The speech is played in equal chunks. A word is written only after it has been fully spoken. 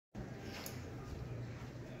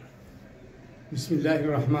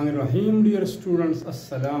Bismillahirrahmanirrahim. Dear students,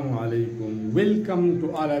 Assalamu alaikum. Welcome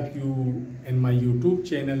to all of you in my YouTube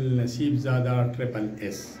channel NASIB Zada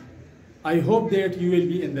SSS. I hope that you will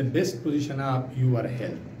be in the best position of your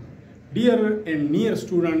health. Dear and near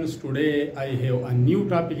students, today I have a new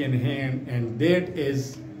topic in hand, and that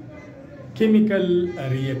is chemical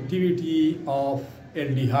reactivity of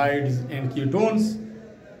aldehydes and ketones,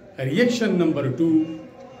 reaction number 2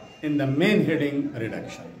 in the main heading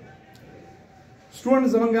reduction.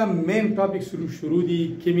 Students, among main topics shuru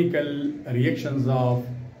the chemical reactions of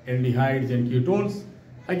aldehydes and ketones.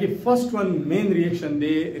 Agi first one main reaction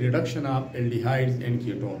de reduction of aldehydes and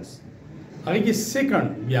ketones. Agi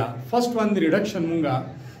second first one reduction munga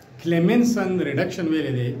Clemenson reduction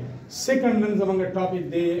wele de. Second one among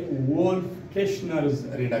topic de Wolff-Kishner's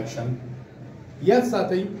reduction. Yes,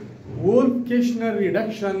 sathi Wolff-Kishner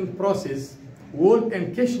reduction process. Wolff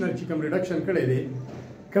and Kishner chikam reduction kade de.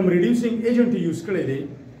 Come reducing agent use kare,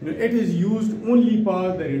 it is used only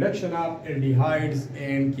for the reduction of aldehydes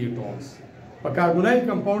and ketones. For carbonyl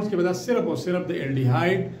compounds के बाद सिर्फ the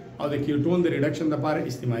aldehyde और the ketone the reduction the पार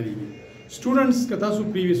इस्तेमाली है. Students कता सु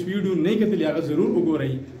previous video नहीं करते लिया अगर जरूर उगो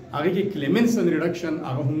रही आगे के Clemenson reduction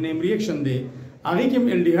आगे हमने reaction दे आगे के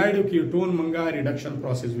aldehyde और ketone मंगा reduction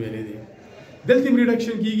process वेले दे. दल्ती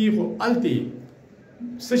reduction की गई हो अलती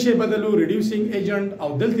सशे बदलो reducing agent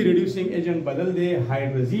और दल्ती reducing agent बदल दे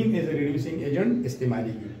hydrazine as a reducing agent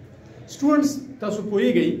इस्तेमाली की. Students तासु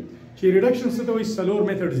पोए गई कि reduction से तो इस सलोर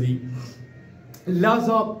methods दी laws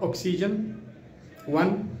of oxygen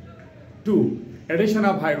 1 2 addition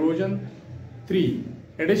of hydrogen 3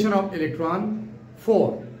 addition of electron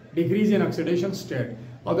 4 decrease in oxidation state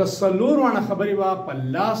और द सलोर वाला खबरी वा पर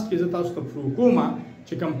लास्ट के जता उसको फ्रूकोमा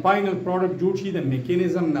कि कंपाइनल प्रोडक्ट जो ची द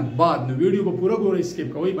मैकेनिज्म न बाद न वीडियो को पूरा पूरा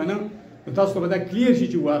स्किप कोई बना तो तास को बता क्लियर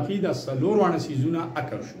शी वाकई द सलोर वाला सीजुना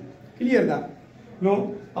अकर्षु क्लियर दा नो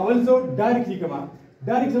अवल जो डायरेक्टली कमा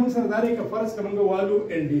डायरेक्ट जम सरदारे का फर्ज कमंगा वालू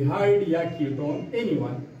एल्डिहाइड या कीटोन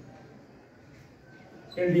एनीवन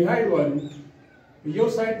एल्डिहाइड वालू यो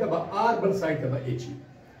साइड तबा आर बल साइड तबा एच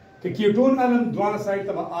के कीटोन अलम द्वाना साइड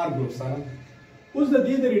तबा आर ग्रुप सारा उस द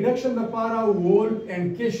रिडक्शन द पारा वोल्फ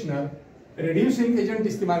एंड किशनर reducing agent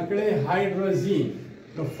इस्तेमाल करे hydrazine.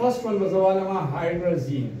 The first one was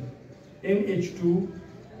hydrazine NH2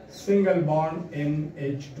 single bond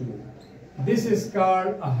NH2. This is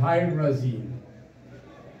called a hydrazine.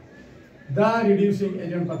 The reducing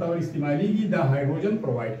agent पता इस्तेमाली की the hydrogen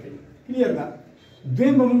provide करी. Clear ना?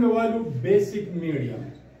 Then बमुंगे वालू basic medium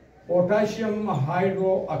potassium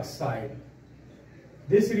hydroxide.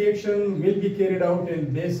 This reaction will be carried out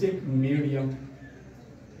in basic medium.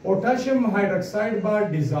 Potassium hydroxide बार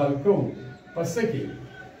डिसॉल्व को पसके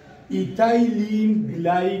ethylene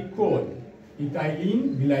glycol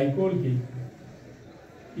की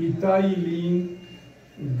इथाइलिन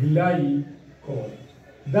ग्लाइकोल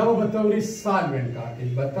दवा बतौरी सॉल्वेंट का के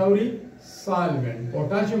बतौरी सॉल्वेंट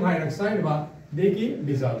पोटेशियम हाइड्रोक्साइड बा देखिए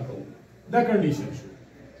डिसॉल्व को द कंडीशन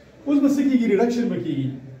उस बसकी की रिडक्शन बकीगी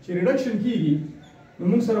कि रिडक्शन कीगी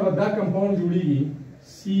मुंग सर बदा कंपाउंड जुड़ीगी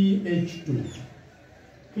CH2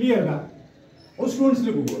 क्लियर ना उस स्टूडेंट्स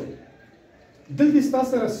लोगों को दिल दिस्ता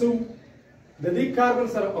सर सो दे कार्बन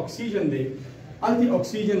सर ऑक्सीजन दे अल्टी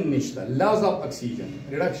ऑक्सीजन निश्ता loss of oxygen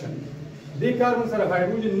reduction they carbon sir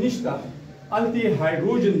hydrogen निश्ता अल्टी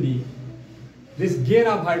हाइड्रोजन दी this gain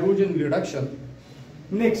of hydrogen reduction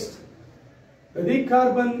next दे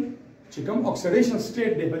कार्बन चिकम ऑक्सीडेशन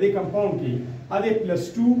स्टेट दे बदे कंपाउंड की आधे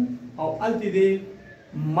 +2 और अल्टी दे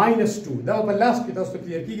 -2 da pa last ki tasto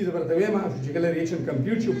clear ki zabar tawe ma shu chikala reaction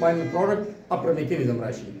compute shu final product upper mechanism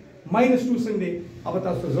rashi -2 sinde ab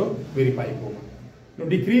tasto zo verify ko no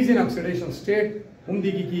decrease in oxidation state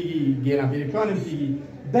umdi ki gain of electron ki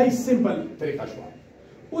dai simple tarika shwa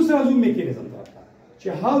us razu mechanism tha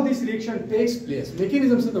che how this reaction takes place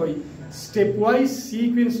mechanism se dawai stepwise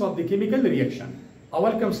sequence of the chemical reaction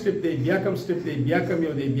awal kam step de bia kam step de bia kam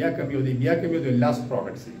yo de bia kam yo de bia kam yo de last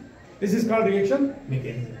product se. This is called reaction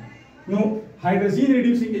mechanism. No hydrazine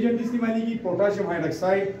reducing agent इस्तेमाली की potassium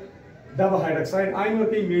hydroxide, double hydroxide ion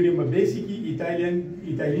के medium में basic की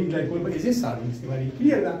ethylene glycol पर इसे सारी इस्तेमाली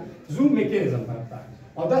clear ना zoom mechanism करता है.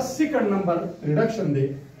 और the second number reduction they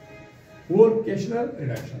Wolff-Kishner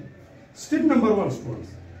reduction. Step number 1 students.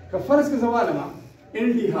 का फर्स्ट का सवाल है ना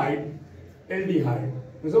aldehyde.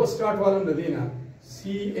 मुझे start वाला न देना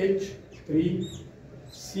CH3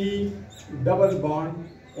 C double bond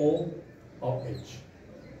O of H.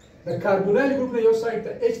 The carbonyl group ने यो साइड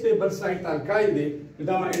था H ते बल साइड था alkyl दे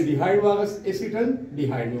इदामा aldehyde वागस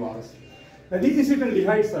acetaldehyde में वागस. नदी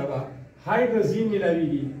acetaldehyde सारा hydrazine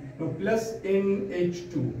मिलावी no plus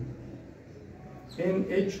NH2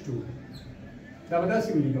 دا به داسې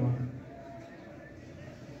ولیکم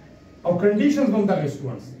او کنډیشنز هم دغه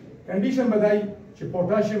سټوډنټس کنډیشن به دای چې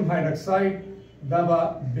پوټاشیم هایدروکساید دا به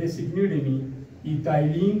بیسیک نیډ می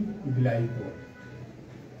ایتایلین ګلایکول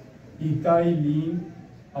ایتایلین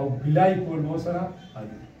او ګلایکول مو سره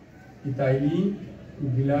اړه ایتایلین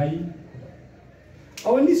ګلای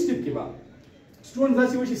او نی سټپ کې با سټوډنټ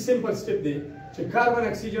داسې وشي سمپل سټپ دی چې کاربن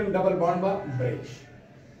اکسیجن ډبل بانډ با بریک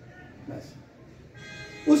بس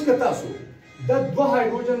اوس که تاسو د دوه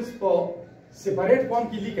هایدروجنز په سپریټ فارم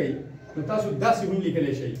کې لیکئ نو تاسو داسې هم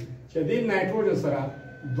لیکلی شئ چې د نایټروجن سره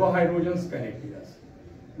دوه هایدروجنز کنیکټ دي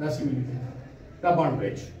داسې ولیکئ دا بانډ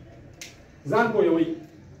بریک ځان پوهوئ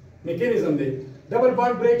میکانیزم دی ډبل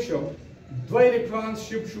بانډ بریک شو دوه الکترون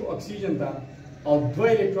شفټ شو اکسیجن ته او دوه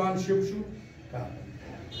الکترون شفټ شو کاربن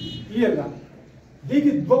کلیئر ده دې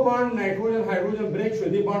کې دوه بانډ نایټروجن هایدروجن بریک شو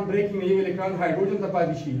دې بانډ بریکینګ نه یو الکترون هایدروجن ته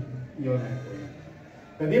پاتې شي یو نایټروجن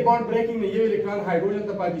د دې بانډ بریکینګ نه یو الکترون هایدروجن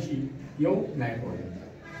ته پاتې شي یو نایټروجن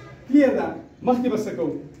کلیئر ده مخکې به څه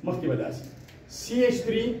کوو مخکې به داسې CH3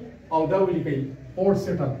 او دا ولیکئ اور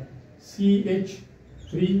سیټ اپ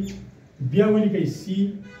CH3 بیا ولیکئ C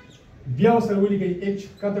بیا سره ولیکئ H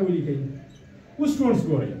کته ولیکئ اوس سټوډنټس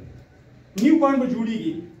ګورئ نیو بانډ به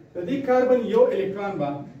جوړیږي د دې کاربن یو الکترون به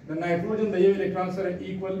د نایټروجن د یو الکترون سره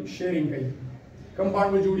ایکول شیرینګ کوي کوم بانډ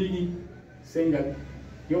به جوړیږي سنگل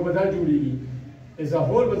یو به دا جوړیږي as a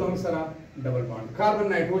whole به زموږ سره ډبل بانډ کاربن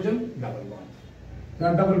نایټروجن ډبل بانډ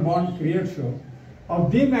دا ډبل بانډ کریټ شو او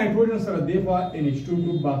دې نایټروجن سره د NH2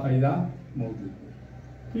 ګروپ باقاعده موجود دی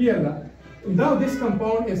کلیئر ده now this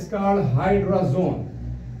compound is called hydrazone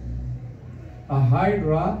a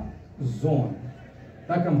hydrazone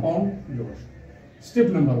دا compound جوړ شو step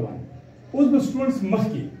number 1 اوس به سټوډنټس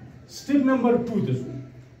مخکې step number 2 ته ځو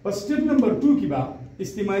په step number 2 کې به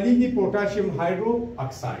استعمالېږي پوټاشیم هایدرو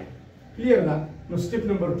اکساید کلیئر ده نو step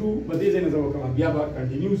number 2 به دې ځای نه زه وکړم بیا به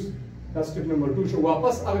کنټینیوس دا step number 2 شو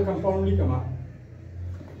واپس هغه کمپاوند لیکم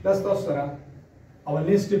دا ستاسو سره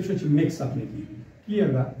اولنی step شو چې mix up نه کیږي کلیئر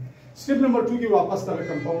ده step number 2 کې واپس هغه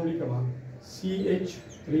کمپاوند لیکم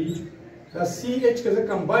CH3 دا CH که زه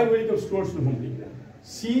کمباین ولیکم سټوډنټس نو هم لیکم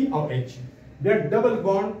C او H بیا ډبل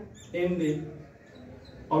بانډ ان دی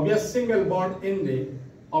او بیا سنگل بانډ ان دی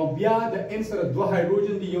او بیا د ان سره دوه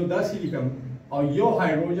هایدروجن دی یو داسې لیکم او یو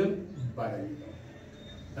هایدروجن بار لیکم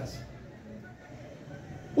داسې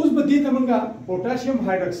اوس به دې ته مونږه پوټاشیم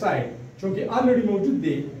هایدروکساید چونکه آلریډي موجود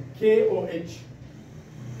دی KOH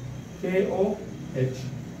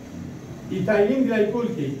ایتایلین ګلایکول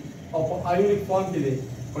کې او په آیونیک فارم کې دی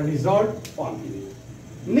په ډیزالوډ فارم کې دی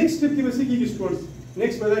نیکسٹ سټپ کې به څه کېږي سټوډنټس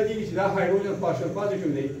نیکسٹ به دا کېږي چې دا هایدروجن پارشل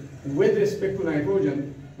پازیټیو دی with respect to nitrogen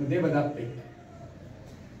نو دی به دا پیک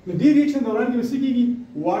نو دې ریاکشن دوران کې به څه کېږي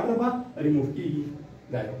واټر به ریموف کېږي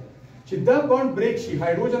دا یو چې دا بانډ بریک شي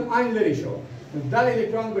هایدروجن آین لرې شو دا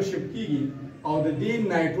الکترون به شفټ کېږي او د دې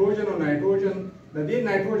نایټروجن او نایټروجن د دې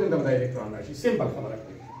نایټروجن د الکترون راشي سمپل خبره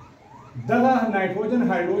کوي دغه نایټروجن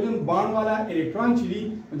هایدروجن بانډ والا الکترون چې دی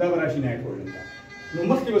دا به راشي نایټروجن ته نو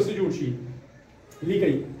مخکې به څه جوړ شي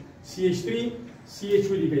لیکئ CH3 CH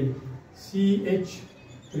ولیکئ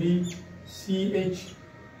CH3 CH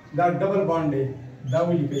دا ډبل بانډ دی دا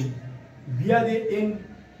ولیکئ بیا د N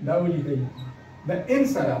دا ولیکئ د N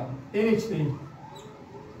سره NH دی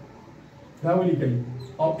دا ولیکئ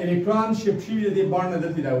او الکترون شفټ شوي د دې بانډ نه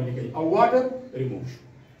دلته دا ولیکئ او واټر ریموو شو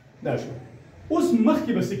دا شو اوس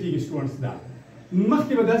مخکې به څه کېږي سټوډنټس دا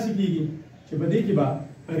مخکې به داسې کېږي چې په دې کې به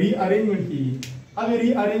ری ارینجمنټ کېږي هغه ری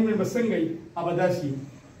ارینجمنټ به څنګه وي هغه داسې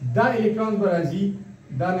دا الکترون به راځي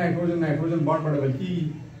دا نایټروجن بانډ به ډبل کېږي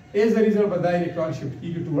ایز ا ریزلټ به دا الکترون شفټ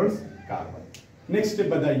کېږي ټوورډز کاربن نیکسټ سټپ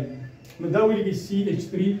به دا وي نو دا ولیکئ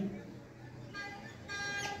CH3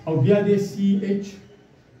 او بیا د CH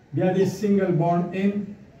بیا د سنگل بانډ N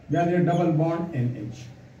بیا د ډبل بانډ NH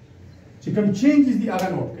چې کوم چینجز دي هغه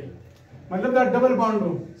نوٹ کړئ مطلب دا ډبل بانډ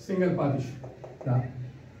سنگل پاتې شو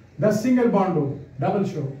دا سنگل بانډ ډبل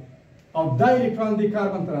شو او دا الکترون دی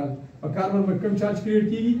کاربن ته راځي او کاربن به کوم چارج کریټ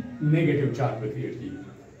کیږي نیگیټیو چارج به کریټ کیږي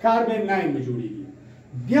کاربن 9 به جوړیږي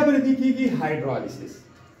بیا به دې کیږي هایدرولیسس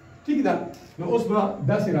ٹھیک ده نو اوس به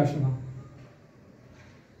داسې راشم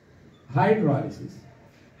هایدرولیسس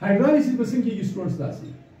به څنګه کیږي سټوډنټس داسې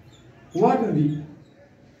واټر دی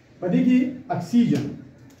په دې کې اکسیجن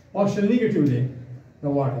پارشل نیگیټیو دی د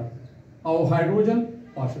واټر او هایدروجن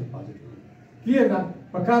پارشل پازیټیو دی کلیئر ده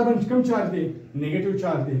په کاربن کوم چارج دی نیگیټیو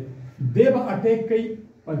چارج دی دی به اٹیک کوي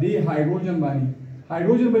په دې هایدروجن باندې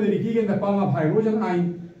هایدروجن به لري کېږي د فارم اف هایدروجن آین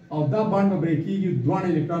او دا بانډ به بریک کېږي دوه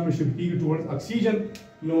الکترون به شفټ کېږي ټوورډز اکسیجن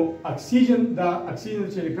نو اکسیجن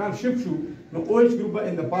چې الکترون شفټ شو نو OH ګروپ به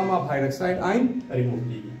ان د فارم اف هایدروکساید آین ریموو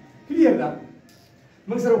کېږي کلیئر ده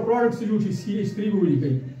موږ سره پروډکټ څه جوړ شي CH3 به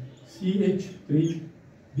ولیکئ CH3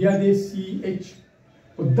 بیا دې CH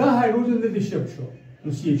او دا هایدروجن دلته شپ شو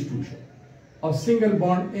نو CH2 شو او سنگل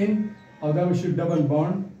بانډ N او دا به شي ډبل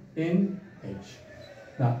بانډ NH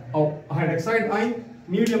دا او هایدروکساید آین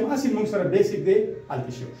میډیم اسید موږ سره بیسیک دی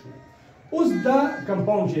الته شپ شو اوس دا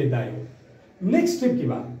کمپاوند چې دا یو نیکسٹ سټپ کې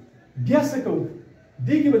به بیا څه کوو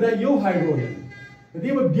دې کې به دا یو هایدروجن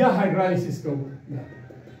دې به بیا هایدرالیسیس کوو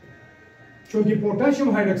چونکه پوټاشیم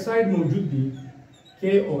هایدروکساید موجود دی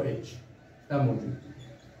KOH دا موجود دی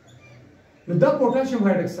نو دا پوټاشیم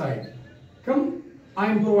هایدروکساید کم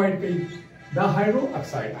آین پرووایډ کوي دا هایدرو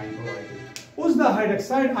اکساید آین پرووایډ کوي اوس دا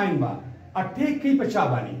هایدروکساید آین با اٹیک کوي په چا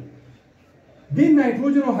باندې د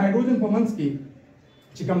نایټروجن او هایدروجن په منځ کې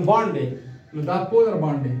چې کوم بانډ دی نو دا پولر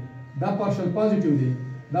بانډ دی دا پارشل پازیټیو دی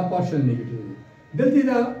دا پارشل نیگیټیو دی دلته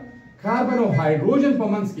دا کاربن او هایدروجن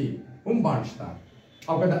په منځ کې هم بانډ شته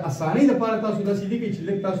او که د اسانۍ لپاره تاسو دا سیدی کې چې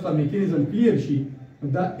لږ تاسو ته میکانیزم کلیر شي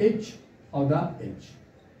دا H او دا H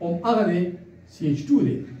هم هغه دی CH2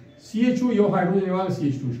 دی CHO یو هایدروجن یو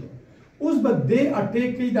CH2 شو اوس به دې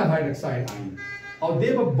اٹیک کوي د هایدروکساید آین او دې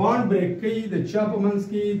به بانډ بریک کوي د چا په منځ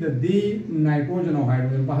کې د دې نایټروجن او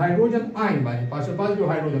هایدروجن په هایدروجن آین باندې پاسه پاس یو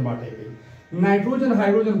هایدروجن باندې کوي نایټروجن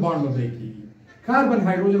هایدروجن بانډ به بریک کیږي کاربن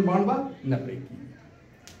هایدروجن بانډ به نه بریک کیږي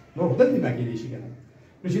نو دلته ما کې دي شي کنه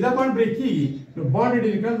نو چې دا بانډ بریک کیږي نو بانډ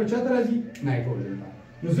الکترون په چاته راځي نایټروجن ته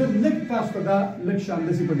نو زه لږ تاسو ته دا لږ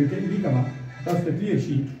شاندسي په ډیټیل لیکم تاسو ته کلیر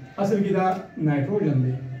شي اصل کې دا نایټروجن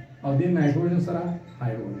دی او دې نایټروجن سره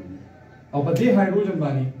هایدروجن دی او په دې هایدروجن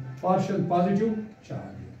باندې پارشل پازیټیو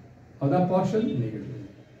چارج او دا پارشل نیگیټیو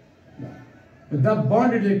دا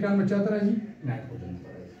بانډ الکترون په چاته راځي نایټروجن ته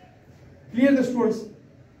راځي کلیر د سټوډنټس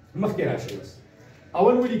مخکې راشي بس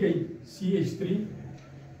اول ولیکئ CH3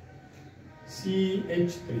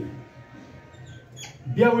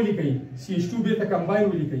 بیا ولیکئ CH2 بیرته کمباین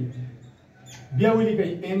ولیکئ بیا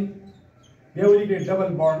ولیکئ N بیا ولیکئ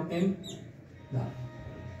ډبل بانډ N دا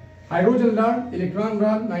هایدروجن لاړ الکترون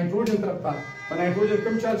راځ نایټروجن طرف ته په نایټروجن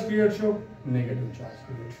کوم چارج کریټ شو نیگیټیو چارج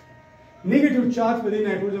کریټ شو نیگیټیو چارج په دې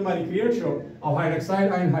نایټروجن باندې کریټ شو او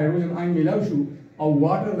هایدروکساید آین هایدروجن آین ملاو شو او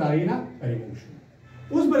واټر داینه ریموو شو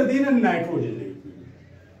اوس بر دې نه نایټروجن دی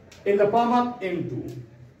in the form of N2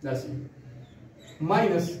 that's it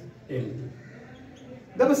minus N2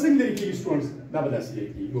 دا به څنګه لیکي سټوډنټس دا به داسې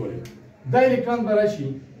لیکي ګورئ دا الکترون به راشي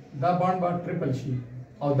دا بانډ به ټریپل شي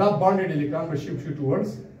او دا بانډډ الکترون به شفټ شي ټورډز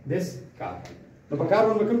this carbon نو په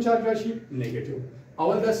کاربن به کوم چارج راشي نیگیټیو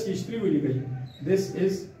اول دا CH3 ولیکئ this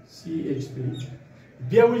is CH3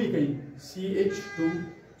 بیا ولیکئ CH2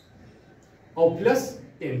 او پلس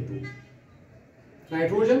N2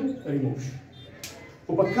 نایټروجن ریموو شي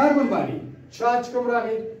او په کاربن باندې چارج کوم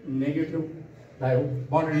راغی نیگیټیو دا یو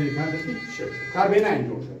بانډډ الکترون د شفټ کاربیناین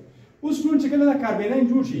جوړ شو اوس ټول چې کله دا کاربیناین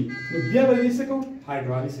جوړ شي نو بیا به یې څه کوو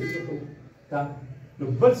هایدرالیسیس وکړو دا نو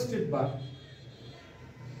بل سټپ به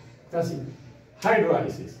تاسو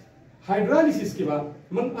هایدرالیسیس کې به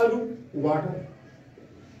من الو واټر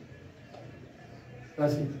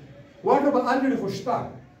تاسو واټر به الریډي خوشتا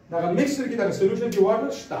دا مکسچر کې دا سولوشن کې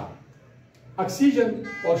واټر شتا اکسیجن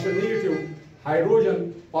پارشل نیگیټیو هایدروجن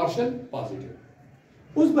پارشل پازیټیو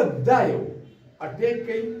اوس به دا یو اٹیک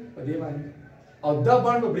کوي په دې باندې او دا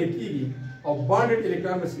بانډ به بریک کیږي او بانډډ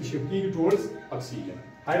الکترون به شفټ کیږي ټورډز اکسیجن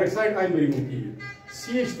هایدروکساید آین به ریموو کیږي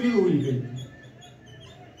CH3 ولیکئ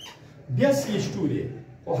بیا CH2 دی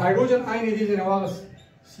او هایدروجن آین دې ځای نه واغس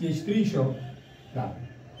CH3 شو دا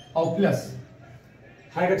او پلس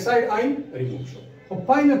هایدروکساید آین ریموو شو او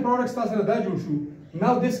فائنل پروډکټس تاسو سره دا جوړ شو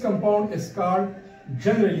now this compound is called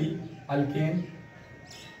generally alkane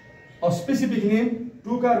or specific name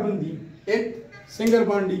 2 carbon دی 8 single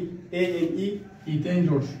bond دی ANE ethane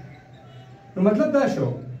جوړ شو نو مطلب دا شو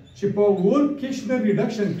چې په وول کیشنر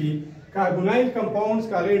ریډکشن کې کاربونایل کمپاونډز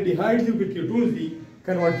کاغه الډیهایډز او کیټونز دي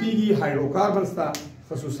کنورټ کیږي هایدروکاربنز ته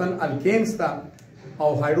خصوصا الکینز ته او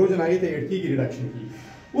هایدروجن هغه ته اډ کیږي ریډکشن کیږي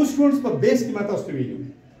اوس ټولز په بیس کې ماته اوس ویلو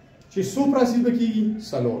چې سو پروسیس به کیږي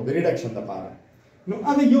سلور د ریډکشن لپاره نو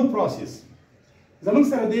هغه یو پروسیس زموږ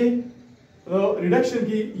سره دی ریډکشن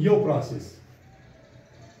کې یو پروسیس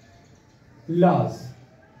laws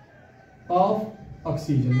of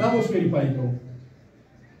oxygen دا اوس ویریفای کوو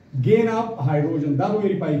gain of hydrogen دا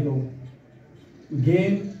ویریفای کوو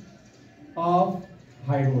gain of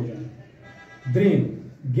hydrogen drain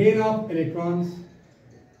gain of electrons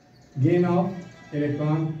gain of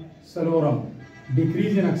electron salorum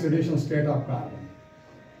decrease in oxidation state of carbon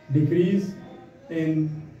decrease in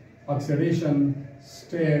oxidation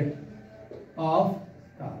state of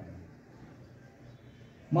carbon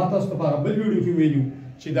ما تاسو ته په بل ویډیو کې ویلو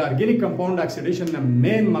چې د ارګینیک کمپاوند اکسیډیشن نه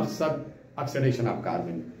مین مقصد oxidation of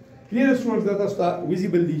carbon. Clear students that is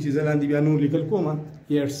visible these is and we are no legal coma.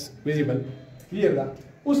 Here's visible. Clear that.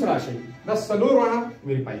 उस राशि द सलोर वाला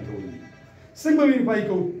वेरीफाई करूंगी sigma verify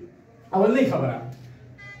को अवल नहीं खबर है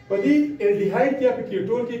पदी एल्डिहाइड के आप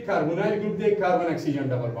कीटोन के कार्बोनाइल ग्रुप दे कार्बन ऑक्सीजन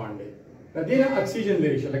डबल बॉन्ड है देना ऑक्सीजन ले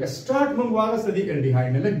रही है स्टार्ट में वाला सदी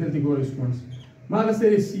एल्डिहाइड ने लग देती गो रिस्पांस मागा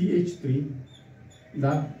से CH3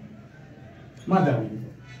 दा मादा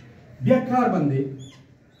बिया कार्बन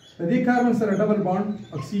दे carbon sir double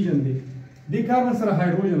bond oxygen दे कार्बन सर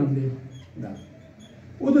हाइड्रोजन दे दा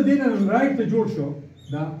वो तो देना राइट पे जोड़ शो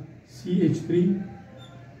दा CH3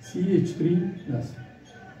 plus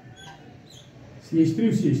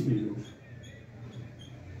CH3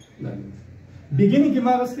 beginning के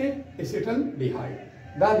मागस के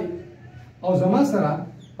एसिटल्डिहाइड दादी और जमा सरा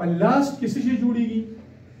पर लास्ट किसी से जुड़ेगी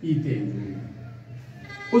ईथेन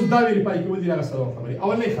जुड़ेगी उस दावे रिपाई की वो दिया का सवाल खबर है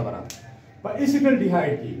अवल नहीं खबर आ पर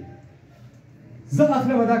एसिटल्डिहाइड की जब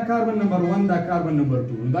आखिर में दा कार्बन नंबर 1 दा कार्बन नंबर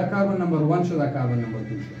 2 दा कार्बन नंबर 1 शो दा carbon number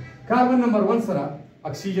 2 show carbon number 1 सरा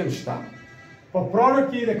ऑक्सीजन स्टा पर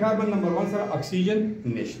प्रोडक्ट की द कार्बन नंबर 1 सरा ऑक्सीजन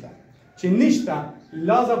निश्ता चे निश्ता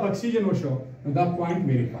लॉस ऑफ ऑक्सीजन वो शो दा पॉइंट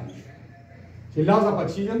वेरीफाई चे लॉस ऑफ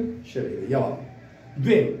ऑक्सीजन शरीर या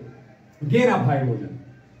द्वे गेन ऑफ हाइड्रोजन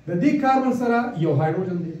द दी कार्बन सरा यो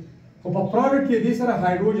हाइड्रोजन दे को पर प्रोडक्ट के दे सरा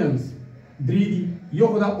हाइड्रोजन्स द्रीदी यो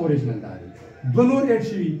खुदा ओरिजिनल दारी दोनों एड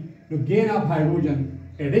Shivi no gain of hydrogen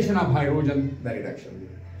addition of hydrogen the reduction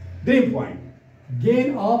dream point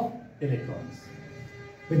gain of electrons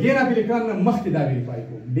the gain of electron न मख्त दा वेरीफाई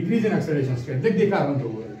को डिक्रीज इन ऑक्सीडेशन स्टेट देख देखा कार्बन तो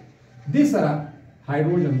हुआ दे सरा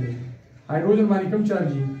हाइड्रोजन दे हाइड्रोजन वाली कम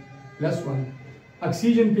चार्ज +1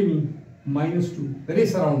 ऑक्सीजन के मी -2 रे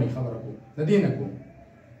सराउंडिंग खबर को द दे नको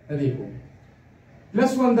द देखो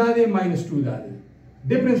 +1 दा दे -2 दा दे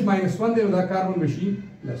डिफरेंस -1 दे दा कार्बन बशी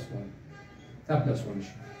 +1 ता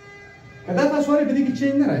 +1 कदा ता सॉरी कदी की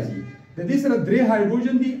चेंज न राजी द दे सरा द्रे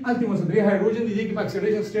हाइड्रोजन दी अल्टीमो से द्रे हाइड्रोजन दी की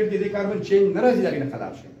ऑक्सीडेशन स्टेट के दे कार्बन चेंज न राजी जाके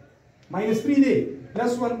खलाफ शे -3 दे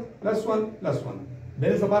 +1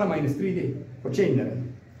 बैलेंस हमारा -3 दे और चेंज न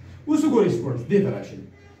राजी उस को रिस्पांस दे तरह शे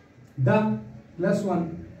दा +1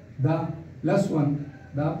 दा +1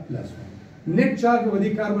 दा +1 नेट चार्ज वधी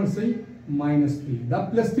कार्बन सही -3 दा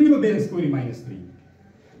 +3 में बैलेंस कोई -3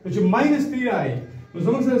 तो जो -3 आए तो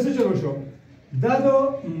समझ से चलो शो दा दो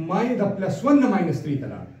दा +1 ना -3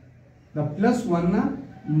 तला दा +1 ना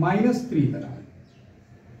 -3 तला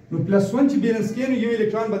नो +1 ची बैलेंस के यो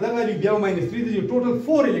इलेक्ट्रॉन बदला ली बिया -3 तो जो टोटल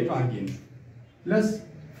 4 इलेक्ट्रॉन गेन प्लस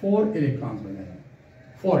 4 इलेक्ट्रॉन्स बनाया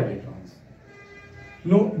 4 electrons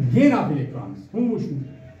no gain of electrons हम वशु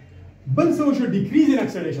बल से वशु डिक्रीज इन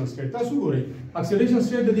ऑक्सीडेशन स्टेट तासु गोरे ऑक्सीडेशन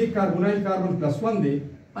स्टेट दे कार्बोनाइल कार्बन +1 दे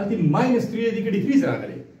अति -3 दे डिक्रीज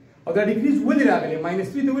रागले और द डिक्रीज वली रागले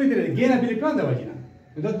 -3 तो वली दे गेन ऑफ इलेक्ट्रॉन दा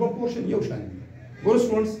वजिना दैट प्रोपोर्शन यो शान गोर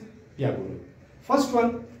स्टूडेंट्स या गोर first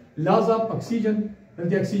one loss of oxygen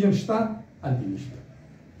the oxygen स्टा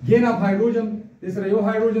ultimate gain of hydrogen this यो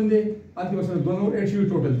हाइड्रोजन दे अल्टीमेट दोनों HU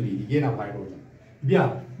total 3 gain of hydrogen बिया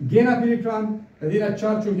गेन ऑफ इलेक्ट्रॉन दीरा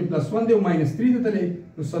चार्ज चूंकि +1 दे -3 दे तले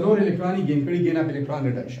तो सलोर इलेक्ट्रॉन ही गेन कड़ी gain of electron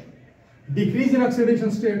reduction decrease in oxidation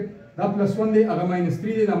state दा +1 दे अगर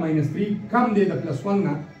 -3 दे दा -3 कम दे दा +1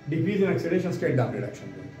 ना डिक्रीज इन ऑक्सीडेशन स्टेट दा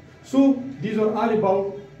reduction so these are all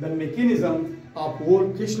about the mechanism of whole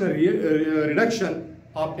Kishner reduction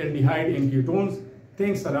of aldehyde and ketones.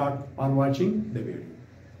 Thanks a lot for watching the video.